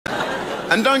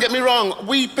And don't get me wrong,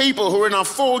 we people who are in our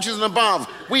 40s and above,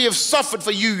 we have suffered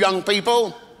for you young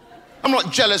people. I'm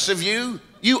not jealous of you.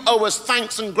 You owe us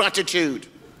thanks and gratitude.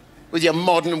 With your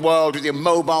modern world, with your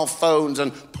mobile phones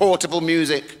and portable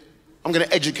music. I'm going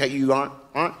to educate you, all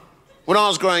right? When I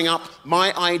was growing up,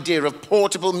 my idea of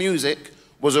portable music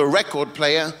was a record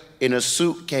player in a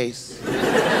suitcase.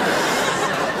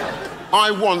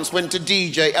 I once went to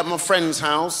DJ at my friend's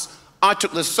house. I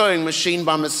took the sewing machine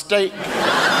by mistake.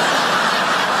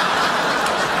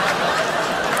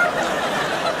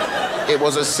 It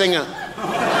was a singer.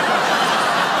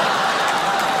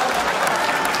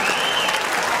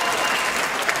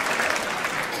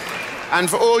 And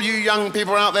for all you young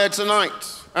people out there tonight,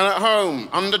 and at home,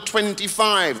 under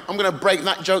 25, I'm going to break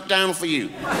that joke down for you.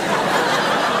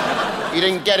 You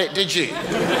didn't get it, did you?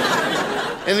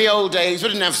 In the old days, we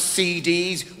didn't have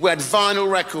CDs, we had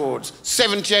vinyl records,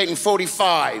 78 and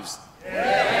 45s.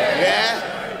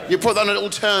 Yeah? You put that on a little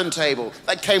turntable.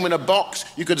 That came in a box.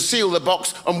 You could seal the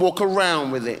box and walk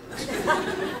around with it.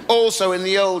 Also, in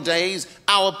the old days,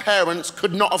 our parents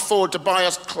could not afford to buy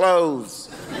us clothes.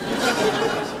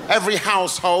 Every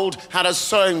household had a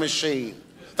sewing machine.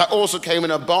 That also came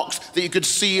in a box that you could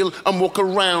seal and walk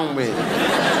around with.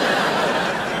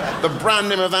 The brand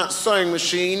name of that sewing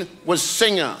machine was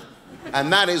Singer.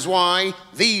 And that is why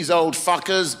these old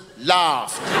fuckers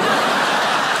laughed.